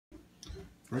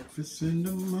Breakfast in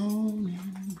the morning,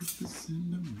 breakfast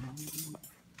in the morning,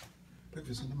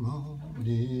 breakfast in the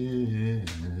morning.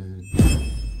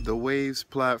 The Waves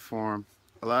platform.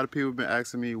 A lot of people have been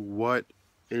asking me what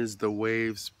is the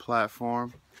Waves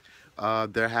platform.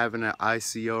 They're having an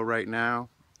ICO right now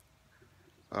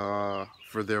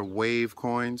for their Wave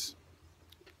coins.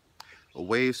 A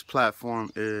Waves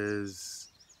platform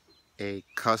is a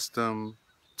custom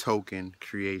token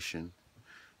creation.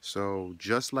 So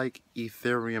just like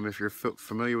Ethereum, if you're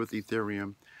familiar with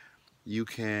Ethereum, you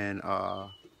can, a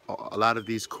lot of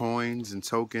these coins and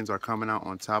tokens are coming out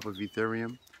on top of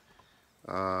Ethereum.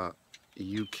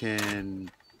 You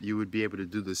would be able to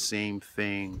do the same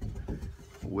thing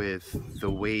with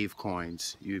the Wave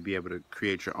coins. You would be able to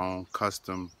create your own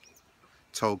custom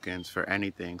tokens for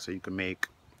anything. So you can make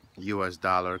US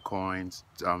dollar coins,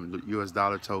 US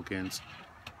dollar tokens,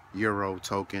 Euro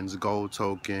tokens, gold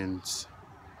tokens.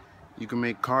 You can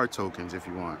make car tokens if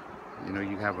you want. You know,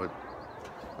 you have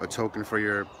a token for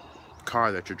your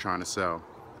car that you're trying to sell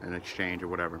in exchange or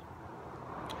whatever.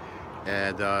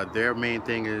 And their main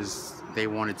thing is they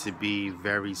want it to be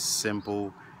very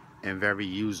simple and very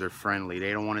user friendly.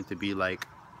 They don't want it to be like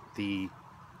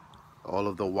all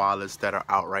of the wallets that are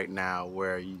out right now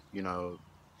where you know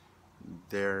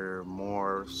they're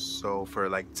more so for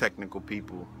like technical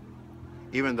people,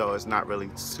 even though it's not really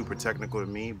super technical to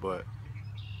me, but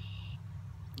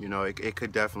you know, it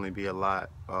could definitely be a lot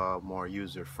more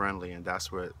user friendly, and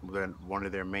that's one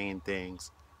of their main things.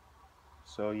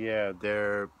 So yeah,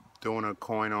 they're doing a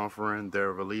coin offering.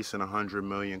 They're releasing 100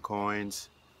 million coins.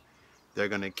 They're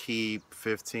gonna keep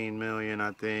 15 million,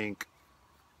 I think,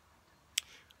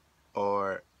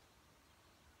 or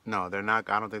no, they're not.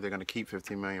 I don't think they're gonna keep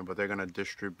 15 million, but they're gonna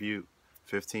distribute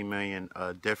 15 million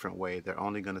a different way. They're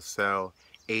only gonna sell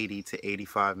 80 to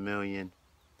 85 million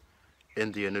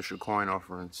in the initial coin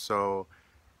offering. So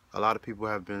a lot of people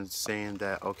have been saying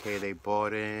that, okay, they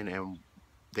bought into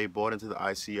the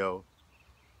ICO,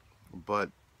 but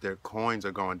their coins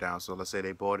are going down. So let's say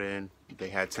they bought in, they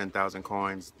had 10,000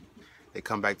 coins, they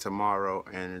come back tomorrow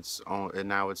and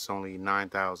now it's only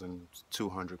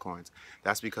 9,200 coins.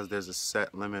 That's because there's a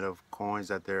set limit of coins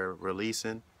that they're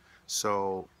releasing.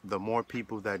 So the more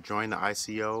people that join the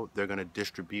ICO, they're going to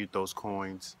distribute those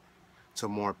coins to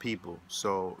more people.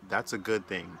 So that's a good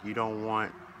thing. You don't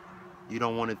want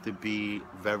it to be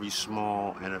very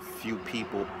small and a few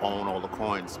people own all the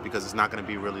coins, because it's not going to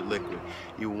be really liquid.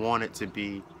 You want it to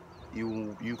be,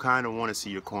 you kind of want to see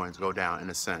your coins go down in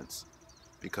a sense,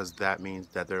 because that means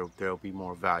that they'll be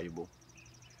more valuable.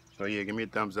 So yeah, give me a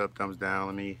thumbs up, thumbs down.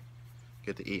 Let me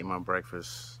get to eating my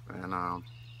breakfast and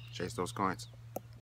chase those coins.